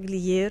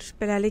təsdiqləyir.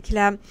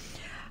 Beləliklə,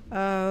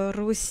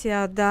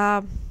 Rusiyada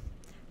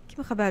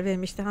kimi xəbər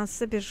vermişdi?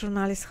 Hansısa bir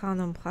jurnalist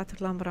xanım,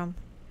 xatırlamıram.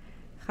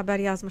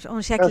 Xəbər yazmış.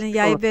 Onun şəklini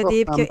yayıb və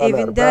deyib ki,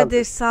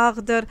 evindədir,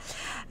 sağdır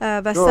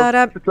və s.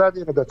 Kütləvi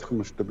yerə də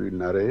çıxmışdı bu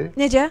günləri.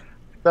 Necə?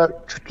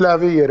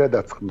 Kütləvi yerə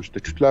də çıxmışdı.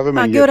 Kütləvi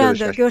mən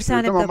yerdə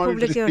görsənib də,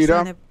 publik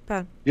görsənib.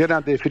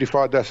 Yenə də efir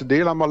ifadəsi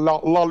deyil, amma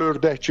lal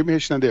ördək kimi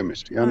heç nə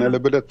demir. Yəni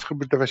elə belə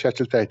çıxıb bir dəfə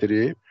şəkil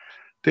təhdirib.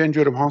 Deyən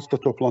görüm, hansıda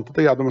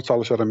toplantıda yadıma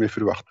çalışaram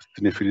efir vaxtı,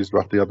 sizin efiriz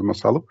vaxtı yadıma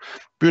salıb.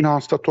 Bugün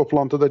hansıda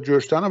toplantıda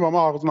görsənib,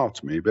 amma ağzını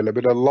açmayıb.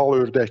 Belə lal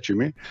ördək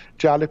kimi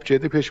gəlib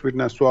gedib, heç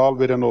birinə sual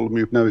verən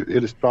olmayıb, nə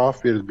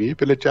cavab verməyib.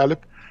 Belə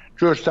gəlib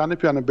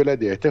görsənib, yəni belə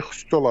deyək,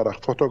 xüsusi olaraq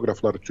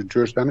fotoqraflar üçün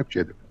görsənib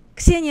gedib.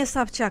 Kseniya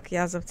Sobchak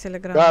yazıb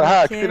Telegramda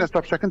Bəli, ki, Kseniya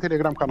Sobchakın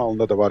Telegram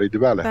kanalında da var idi,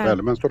 bəli,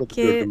 mən sonra da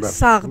gördüm, bəli.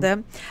 Sağdır,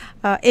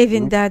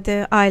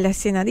 evindədir,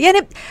 ailəsi ilə.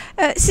 Yəni,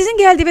 sizin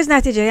gəldiyiniz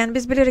nəticə, yəni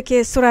biz bilirik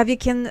ki,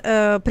 Suravikin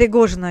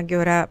Prigojina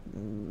görə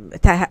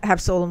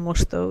həbs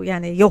olunmuşdu,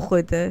 yəni yox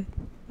idi.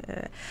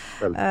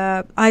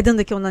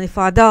 Aydındır ki, ondan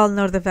ifadə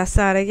alınırdı və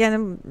s. Yəni,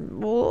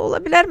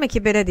 ola bilərmi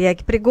ki, belə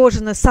deyək,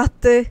 Prigojini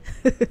satdı,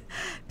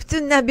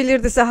 bütün nə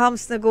bilirdisə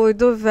hamısını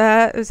qoydu və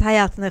öz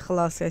həyatını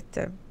xilas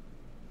etdi.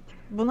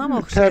 Buna mı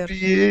oxşayır?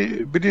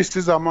 Təbii,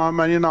 bilirsiniz, amma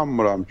mən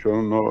inanmıram ki,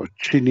 onun o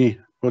Çini,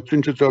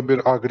 çünki çox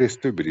bir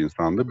agresiv bir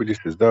insandır,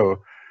 bilirsiniz də o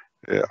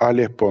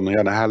Alepponu,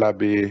 yəni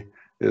Hələbi,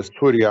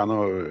 Suriyanı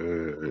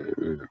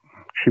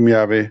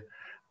kimyəvi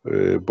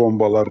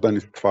bombalardan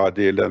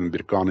istifadə edən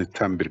bir qan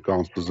içən, bir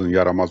qansızın,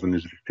 yaramazın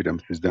üzr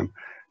istəyirəm sizdən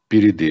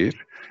biridir.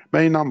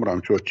 Mən inanmıram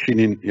ki, o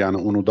Çinin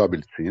yəni unuda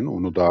bilsin,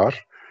 unudar.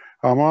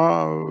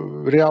 Amma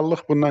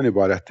reallıq bundan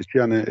ibarətdir ki,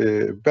 yəni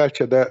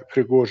bəlkə də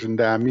Prigojin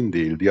də əmin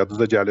deyildi.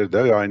 Yadınıza gəlir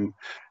də, ayın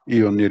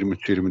iyun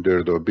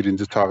 23-24 o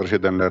birinci çağırış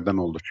edənlərdən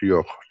oldu ki,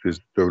 yox, siz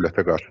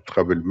dövlətə qarşı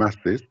çıxa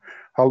bilməzsiniz.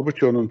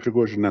 Halbuki onun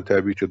Prigojinlə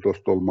təbii ki,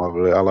 dost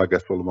olmağı,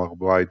 əlaqəsi olmağı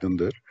bu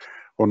aydındır.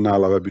 Onunla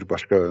əlavə bir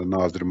başqa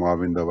nazir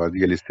müavin də var,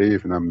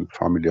 Yeliseyevlə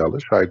familiyalı,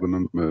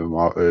 Şayqunun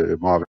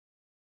müavini.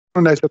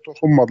 Nəysə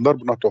toxunmadılar,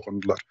 buna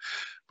toxundular.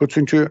 Bu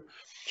çünki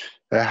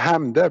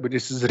həm də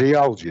bilirsiniz,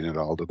 real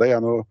generaldır da,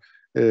 yəni o,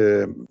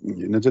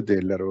 necə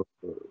deyirlər, o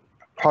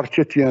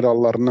parket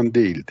generallarından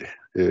deyildi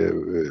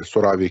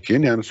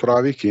Suravikin. Yəni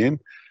Suravikin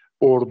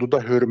orduda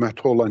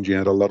hörməti olan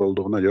generallar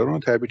olduğuna görə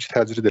onu təbii ki,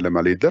 təcrid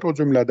eləməliydilər. O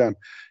cümlədən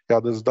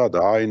yadınızdadır,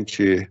 ayın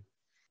ki,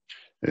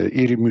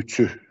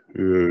 23-ü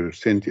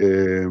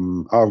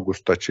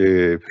avqustda ki,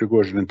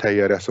 Prigojinin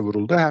təyyarəsi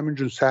vuruldu. Həmin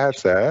gün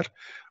səhər-səhər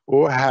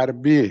o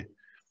hərbi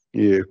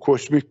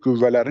kosmik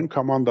qüvvələrin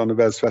komandanı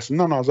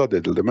vəzifəsindən azad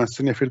edildi. Mən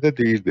sizin efirdə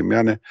deyirdim,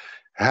 yəni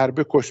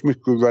hərbi kosmik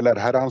qüvvələr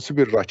hər hansı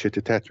bir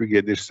raketi tətbiq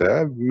edirsə,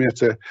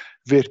 ümumiyyətcə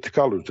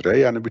vertikal üzrə,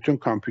 yəni bütün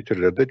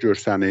kompüterlərdə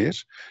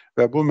görsənir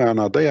və bu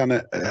mənada yəni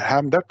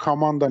həm də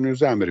komandanın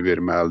özü əmr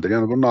verməlidir.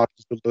 Yəni bunun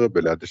ardıcılığı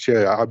belədir.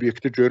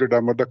 Obyekti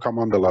görürəm, orada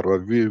komandalar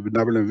var,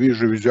 nə bilim,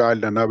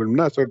 vizuallə, nə bilim,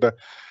 nə, sonra da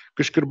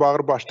qışqır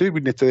bağır başlayır,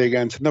 bir neçə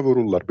dəqiqənin içində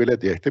vururlar.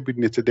 Belə deyək də, bir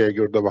neçə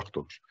dəqiqə orada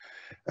vaxt olur.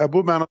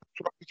 Bu mənada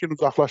Suravikin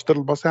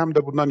uzaqlaşdırılması həm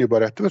də bundan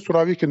ibarətdir və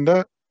Suravikin də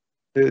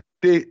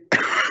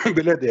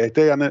belə deyək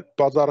də, yəni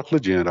bacarıqlı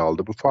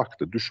generaldır, bu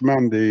faktdır,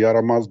 düşməndir,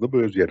 yaramazdır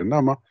bu öz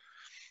yerində, amma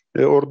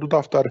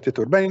orduda avtoritet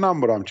var. Mən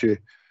inanmıram ki,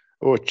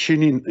 o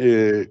Çinin,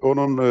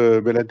 onun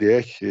belə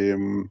deyək,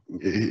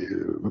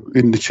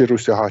 indiki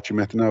Rusiya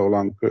hakimiyyətinə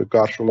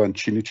qarşı olan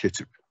Çini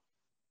keçib.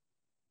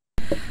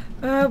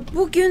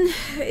 Bugün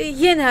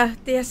yenə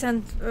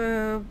deyəsən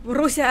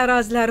Rusiya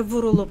əraziləri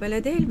vurulub,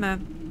 elə deyilmi?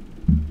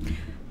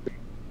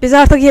 Biz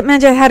artıq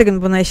məncə hər gün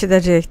buna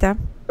eşidəcəyik də.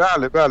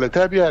 Bəli, bəli,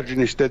 təbii hər gün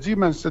eşidəcəyik.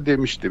 Mən sizə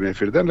demişdim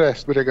efirdən,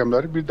 rəsmi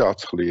rəqəmləri bir də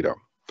açıqlayıram.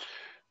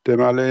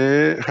 Deməli,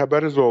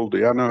 xəbəriz oldu.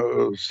 Yəni,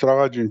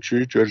 sırağa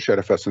günkü görüş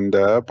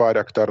ərəfəsində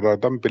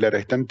bayraqdarlardan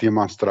bilərəkdən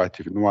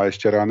demonstrativ,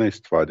 nümayişkarana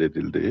istifadə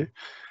edildi.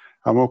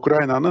 Amma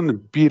Ukraynanın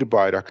bir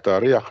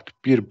bayraqdarı, yaxud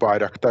bir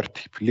bayraqdar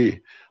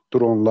tipli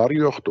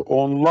dronları yoxdur.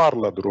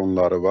 Onlarla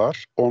dronları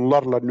var,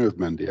 onlarla növ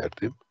mən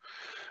deyərdim.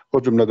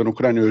 O cümlədən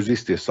Ukrayna özü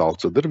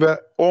istehsalçıdır və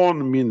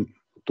 10.000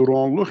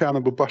 dronluq, yəni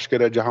bu baş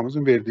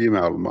qərargahımızın verdiyi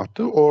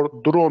məlumatdır,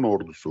 dron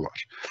ordusu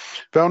var.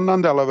 Və ondan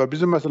da əlavə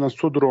bizim məsələn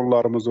su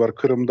dronlarımız var.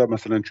 Krımda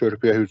məsələn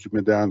körpüyə hücum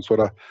edən,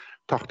 sonra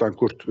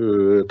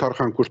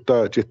Tarxankurdda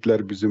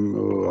getdilər bizim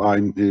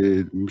ayın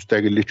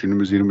müstəqillik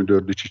günümüz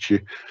 24-cü ki,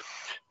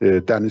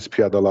 dəniz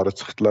piyadaları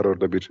çıxdılar,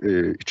 orada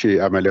iki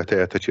əməliyyat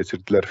həyata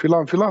keçirdilər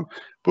filan filan.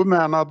 Bu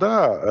mənada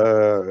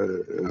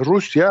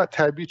Rusiya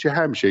təbii ki,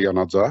 həmişə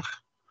yanacaq.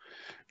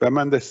 Və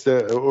mən də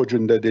sizə o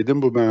gündə dedim,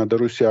 bu mənada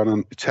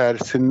Rusiyanın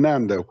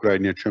içərisindən də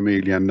Ukraynaya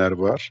kömək eləyənlər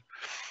var.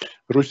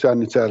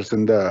 Rusiyanın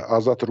içərisində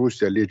Azad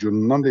Rusiya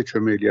legionundan da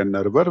kömək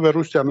eləyənlər var və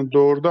Rusiyanın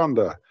doğrudan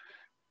da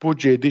bu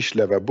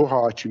gedişlə və bu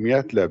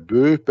hakimiyyətlə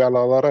böyük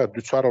bəlalara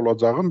düçar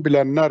olacağını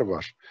bilənlər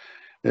var.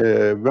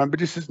 Mən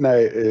bilirsiniz nə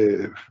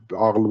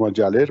ağlıma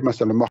gəlir?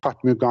 Məsələn,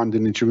 Mahatma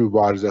Gandhinin ki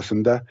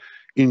mübarizəsində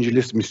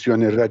İngilis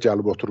misyonerlər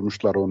gəlib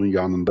oturmuşlar onun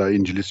yanında,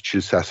 İngilis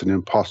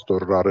kilsəsinin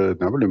pastorları,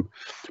 nə bilim,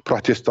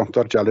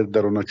 protestantlar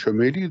gəlirdilər ona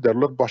kömək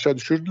edirlər, başa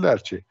düşürdülər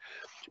ki,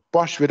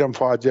 baş verən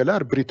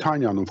faciələr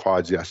Britaniyanın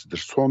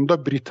faciəsidir. Sonda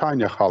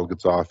Britaniya xalqı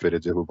cavab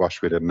verəcək bu baş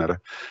verənlərə.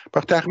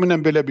 Bax,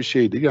 təxminən belə bir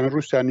şeydir. Yəni,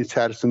 Rusiyanın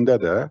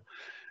içərisində də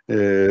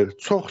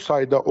çox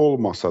sayda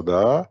olmasa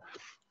da,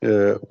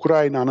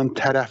 Ukraynanın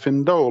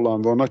tərəfində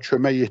olan və ona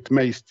kömək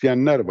etmək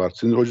istəyənlər var.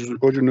 Siz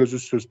o gün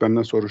özünüz söz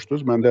məndən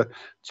soruşdunuz. Mən də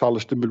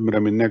çalışdım,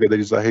 bilmirəm, nə qədər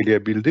izah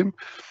eləyə bildim.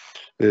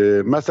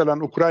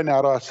 Məsələn, Ukrayna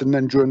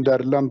ərazisindən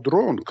göndərilən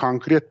dron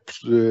konkret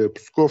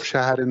Pskov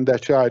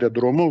şəhərindəki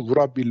aerodromu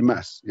vura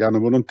bilməz.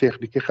 Yəni, bunun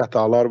texniki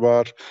xətalar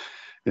var,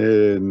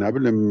 nə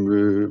bilim,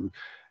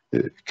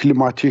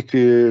 klimatik,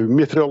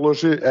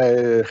 meteoroloji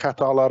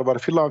xətalar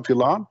var filan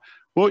filan.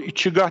 O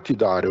 2 qat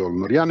idarə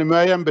olunur. Yəni,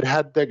 müəyyən bir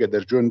həddə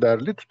qədər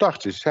göndərilir. Tutaq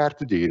ki,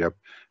 şərti deyirəm.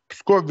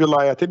 Pskov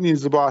vilayətin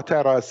inzibati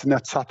ərazisinə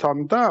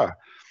çatanda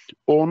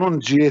onun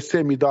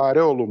GSM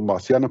idarə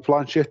olunması, yəni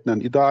planşetlə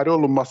idarə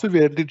olunması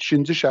verilir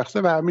ikinci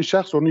şəxsə və həmin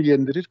şəxs onu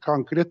yendirir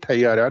konkret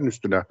təyyarənin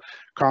üstünə,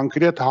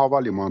 konkret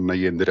hava limanına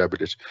yendirə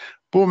bilir.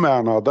 Bu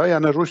mənada,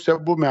 yəni Rusiya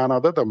bu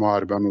mənada da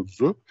müharibəni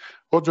uduzub.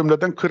 O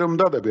cümlədən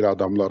Krımda da bir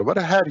adamlar var,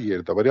 hər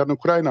yerdə var. Yəni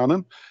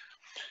Ukraynanın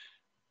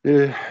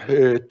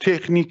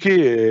texniki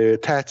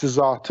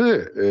təchizatı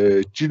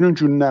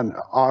günün-gündən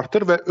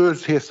artır və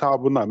öz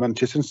hesabına, mən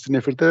keçən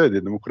sinefirdə də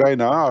dedim,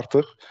 Ukrayna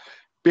artıq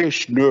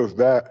 5 növ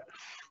və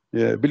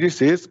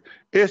bilirsiniz,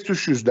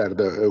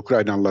 S-300-lərdə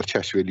Ukraynalılar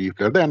kəşf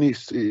ediblər də, yəni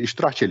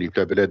iştirak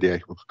ediblər, belə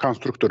deyək,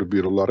 konstruktor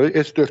büroları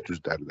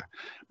S-400-lərdə.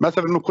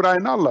 Məsələn,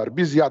 Ukraynalılar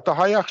biz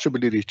daha yaxşı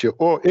bilirik ki,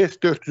 o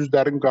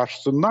S-400-lərin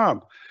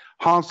qarşısından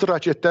hansı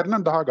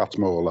raketlərlə daha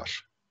qaçmaq olar?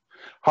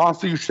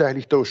 Hansı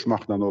yüksəklikdə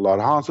uçmaqla olar?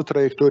 Hansı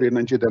trayektoriya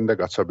ilə gedəndə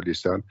qaça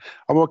bilirsən?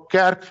 Amma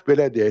Qərb,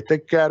 belə deyək də,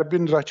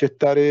 Qərbin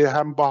raketləri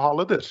həm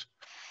bahalıdır,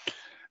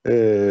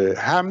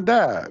 həm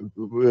də,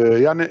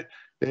 yəni,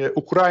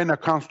 Ukrayna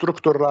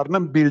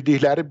konstruktorlarının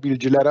bildikləri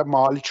bilgilərə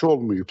malik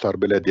olmayıblar,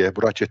 belə deyək,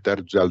 bu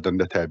raketləri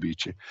düzəldəndə təbii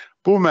ki.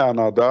 Bu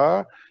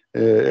mənada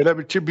elə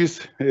bil ki, biz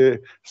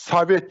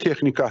Sovet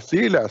texnikası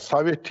ilə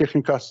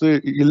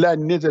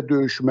necə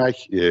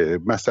döyüşmək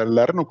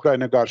məsələlərini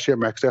Ukrayna qarşıya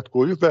məqsəd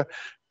qoyub və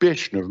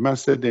 5 növ, mən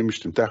sizə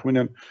demişdim,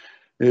 təxminən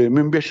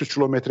 1500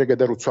 kilometrə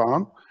qədər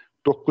uçan,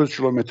 900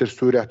 kilometr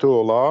sürəti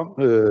olan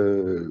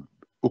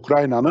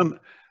Ukraynanın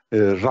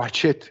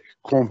raket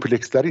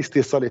kompleksləri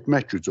istehsal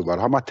etmək gücü var.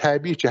 Amma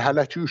təbii ki,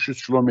 hələ ki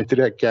 300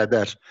 kilometrə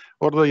qədər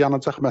orada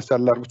yanacaq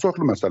məsələlər,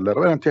 çoxlu məsələlər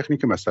var, yəni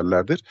texniki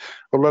məsələlərdir.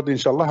 Onlar da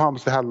inşallah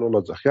hamısı həll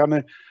olacaq. Yəni,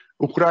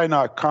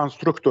 Ukrayna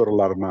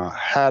konstruktorlarına,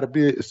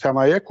 hərbi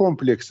sənaye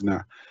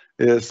kompleksinə,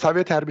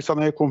 Sovet hərbi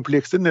sənaye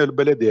kompleksinin,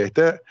 belə deyək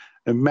də,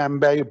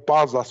 mənbəyi,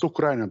 bazası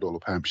Ukraynada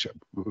olub həmişə.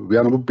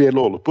 Yəni, bu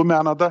belə olub. Bu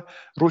mənada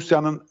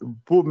Rusiyanın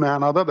bu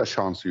mənada da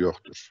şansı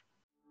yoxdur.